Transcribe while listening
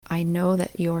I know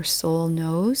that your soul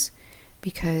knows,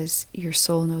 because your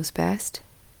soul knows best.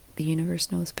 The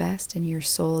universe knows best, and your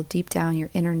soul, deep down, your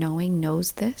inner knowing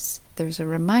knows this. There's a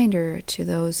reminder to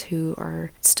those who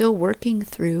are still working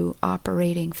through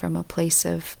operating from a place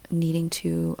of needing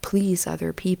to please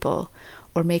other people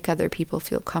or make other people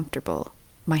feel comfortable.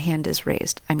 My hand is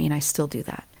raised. I mean, I still do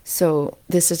that. So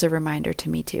this is a reminder to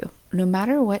me too. No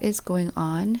matter what is going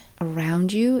on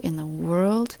around you in the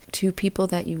world, to people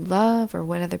that you love or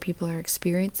what other people are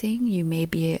experiencing, you may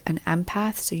be an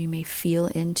empath, so you may feel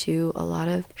into a lot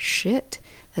of shit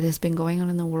that has been going on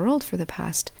in the world for the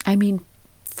past,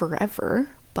 forever,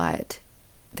 but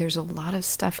there's a lot of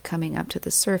stuff coming up to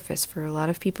the surface for a lot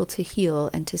of people to heal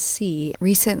and to see.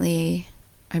 Recently,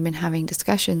 I've been having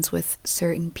discussions with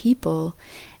certain people,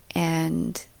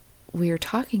 and we are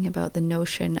talking about the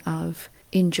notion of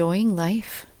enjoying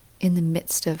life in the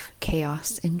midst of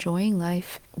chaos, enjoying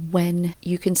life when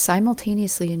you can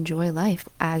simultaneously enjoy life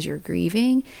as you're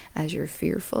grieving, as you're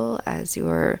fearful, as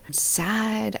you're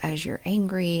sad, as you're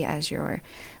angry, as you're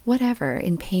whatever,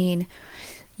 in pain.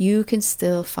 You can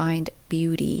still find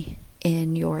beauty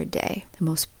in your day. The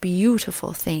most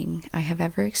beautiful thing I have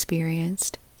ever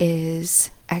experienced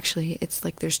is, actually, it's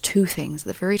like there's two things at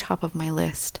the very top of my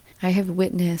list. I have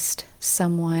witnessed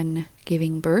someone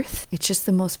giving birth. It's just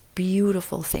the most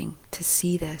beautiful thing to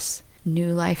see this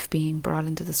new life being brought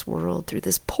into this world through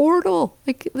this portal,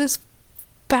 like this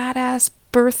badass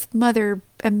birth mother,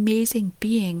 amazing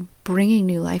being bringing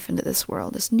new life into this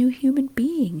world, this new human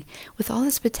being with all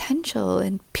this potential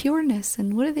and pureness.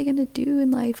 And what are they going to do in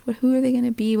life? Who are they going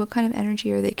to be? What kind of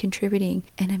energy are they contributing?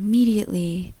 And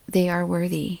immediately they are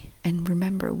worthy. And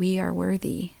remember, we are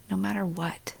worthy no matter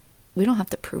what. We don't have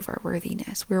to prove our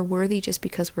worthiness. We're worthy just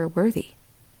because we're worthy.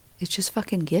 It's just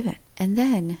fucking given. And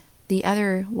then the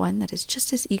other one that is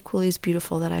just as equally as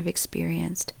beautiful that I've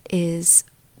experienced is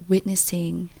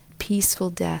witnessing peaceful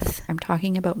death. I'm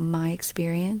talking about my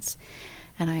experience,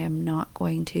 and I am not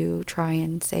going to try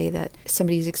and say that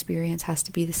somebody's experience has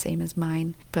to be the same as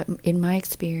mine. But in my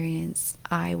experience,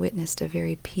 I witnessed a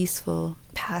very peaceful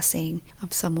passing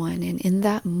of someone. And in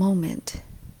that moment,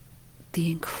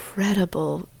 the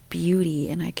incredible beauty,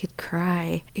 and I could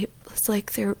cry. It was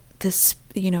like this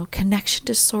connection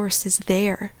to source is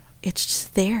there. It's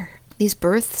just there. These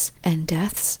births and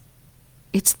deaths,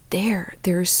 it's there.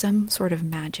 There's some sort of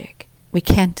magic. We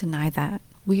can't deny that.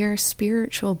 We are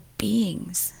spiritual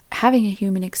beings having a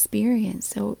human experience.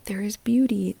 So there is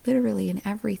beauty literally in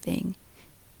everything.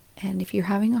 And if you're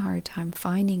having a hard time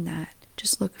finding that,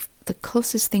 just look the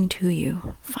closest thing to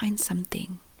you. Find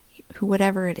something.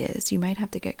 Whatever it is, you might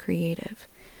have to get creative.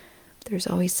 There's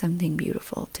always something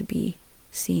beautiful to be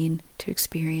seen, to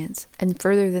experience. And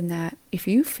further than that, if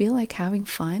you feel like having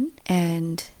fun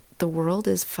and the world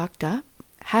is fucked up,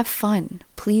 have fun.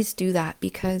 Please do that,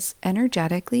 because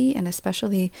energetically, and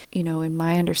especially, in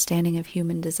my understanding of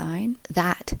human design,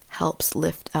 that helps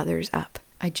lift others up.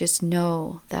 I just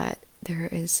know that there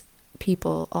is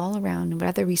people all around,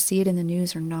 whether we see it in the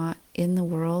news or not, in the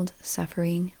world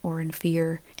suffering or in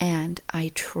fear. And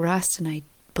I trust and I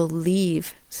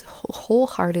believe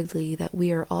wholeheartedly that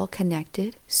we are all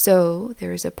connected. So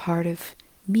there is a part of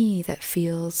me that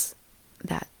feels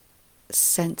that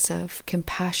sense of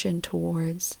compassion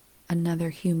towards another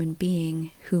human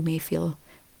being who may feel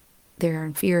they're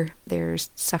in fear, they're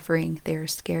suffering, they're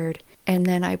scared. And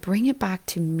then I bring it back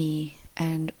to me,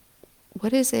 and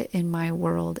what is it in my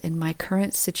world, in my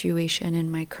current situation,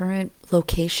 in my current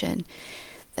location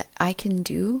that I can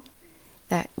do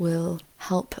that will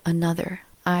help another?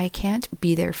 I can't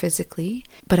be there physically,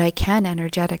 but I can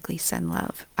energetically send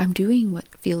love. I'm doing what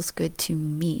feels good to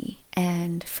me.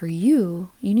 And for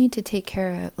you, you need to take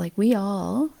care of, we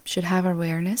all should have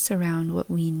awareness around what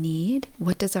we need.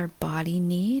 What does our body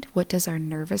need? What does our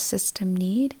nervous system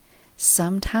need?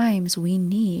 Sometimes we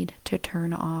need to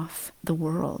turn off the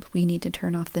world. We need to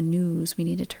turn off the news. We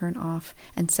need to turn off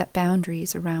and set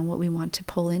boundaries around what we want to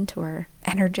pull into our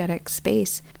energetic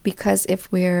space. Because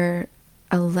if we're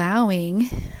allowing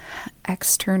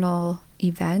external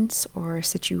events or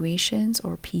situations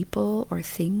or people or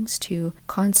things to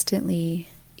constantly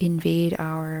invade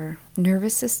our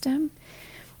nervous system,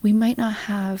 we might not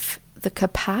have the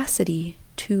capacity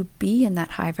to be in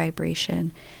that high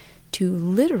vibration to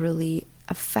literally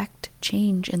affect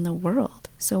change in the world.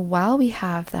 So while we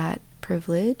have that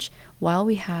privilege, while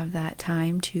we have that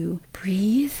time to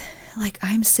breathe, like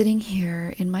I'm sitting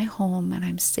here in my home and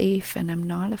I'm safe and I'm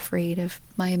not afraid of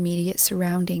my immediate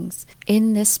surroundings.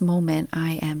 In this moment,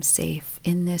 I am safe.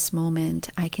 In this moment,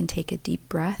 I can take a deep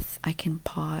breath. I can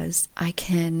pause. I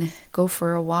can go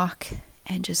for a walk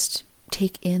and just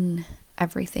take in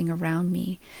everything around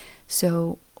me.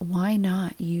 So why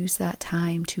not use that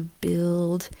time to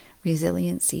build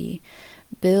resiliency,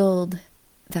 build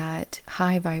that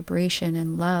high vibration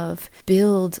and love,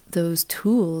 build those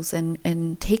tools,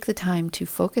 and take the time to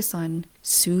focus on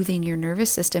soothing your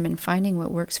nervous system and finding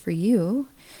what works for you,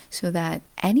 so that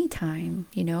anytime,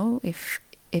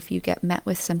 if you get met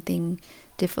with something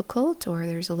difficult, or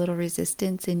there's a little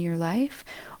resistance in your life,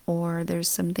 or there's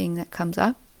something that comes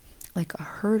up like a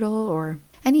hurdle or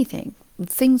anything,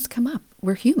 things come up.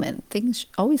 We're human. Things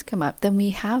always come up. Then we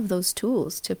have those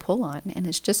tools to pull on, and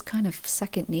it's just kind of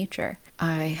second nature.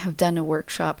 I have done a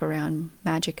workshop around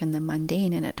magic and the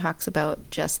mundane, and it talks about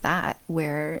just that,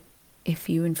 where if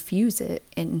you infuse it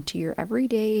into your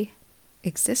everyday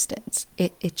existence,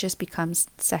 it just becomes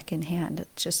secondhand.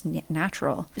 It's just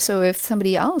natural. So if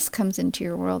somebody else comes into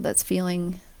your world that's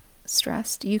feeling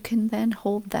stressed, you can then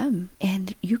hold them,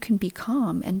 and you can be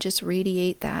calm and just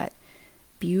radiate that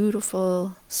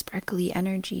beautiful, sparkly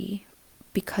energy,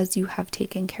 because you have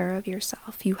taken care of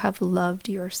yourself. You have loved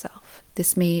yourself.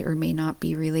 This may or may not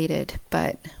be related,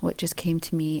 but what just came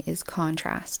to me is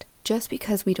contrast. Just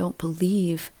because we don't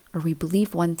believe, or we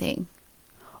believe one thing,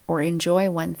 or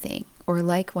enjoy one thing, or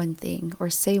like one thing,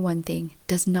 or say one thing,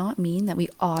 does not mean that we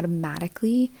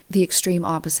automatically the extreme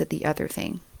opposite the other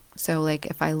thing. So like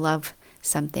if I love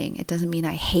something, it doesn't mean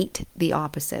I hate the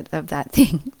opposite of that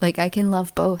thing. Like I can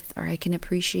love both, or I can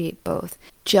appreciate both.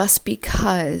 Just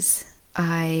because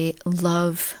I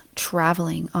love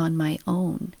traveling on my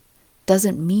own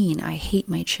doesn't mean I hate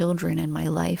my children and my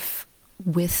life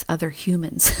with other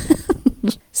humans.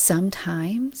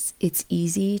 Sometimes it's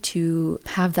easy to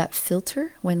have that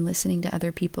filter when listening to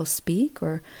other people speak,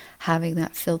 or having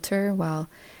that filter while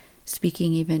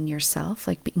speaking even yourself,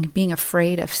 like being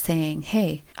afraid of saying,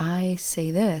 hey, I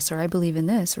say this, or I believe in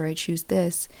this, or I choose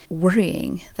this,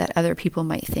 worrying that other people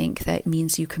might think that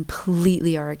means you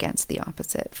completely are against the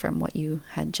opposite from what you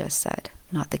had just said.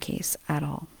 Not the case at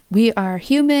all. We are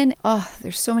human. Oh,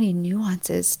 there's so many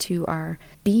nuances to our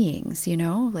beings,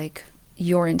 like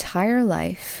your entire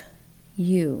life,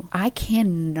 I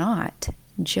cannot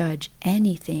judge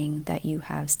anything that you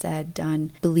have said,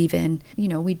 done, believe in.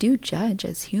 We do judge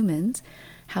as humans.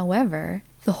 However,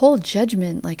 the whole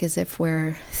judgment, like as if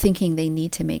we're thinking they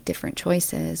need to make different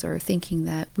choices, or thinking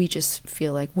that we just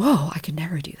feel like, whoa, I could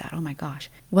never do that. Oh my gosh.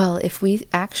 Well, if we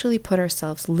actually put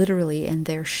ourselves literally in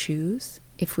their shoes,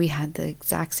 if we had the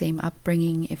exact same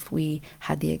upbringing, if we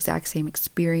had the exact same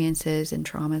experiences and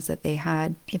traumas that they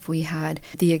had, if we had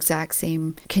the exact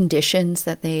same conditions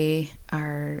that they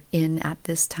are in at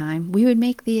this time, we would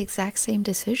make the exact same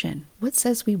decision. What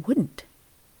says we wouldn't?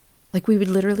 Like we would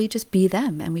literally just be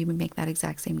them, and we would make that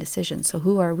exact same decision. So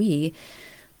who are we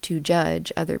to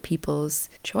judge other people's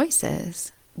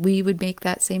choices? We would make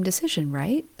that same decision,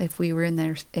 right? If we were in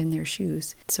their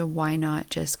shoes. So why not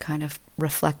just kind of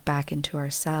reflect back into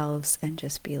ourselves and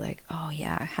just be like, oh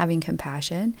yeah, having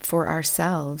compassion for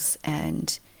ourselves,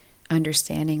 and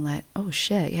understanding that, oh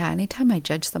shit, yeah, anytime I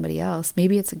judge somebody else,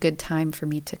 maybe it's a good time for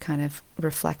me to kind of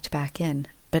reflect back in,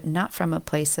 but not from a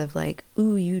place of like,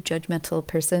 ooh, you judgmental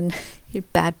person, you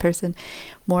bad person.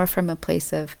 More from a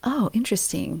place of, oh,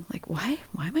 interesting. Like, why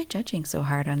am I judging so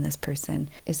hard on this person?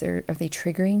 Are they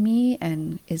triggering me?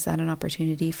 And is that an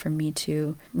opportunity for me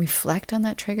to reflect on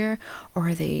that trigger? Or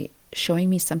are they showing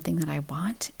me something that I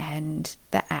want and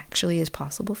that actually is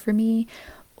possible for me?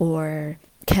 Or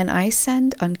can I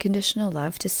send unconditional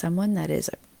love to someone that is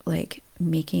like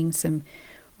making some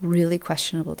really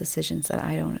questionable decisions that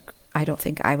I don't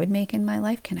think I would make in my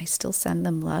life? Can I still send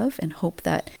them love and hope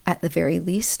that at the very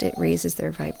least it raises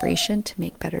their vibration to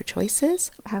make better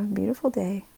choices? Have a beautiful day.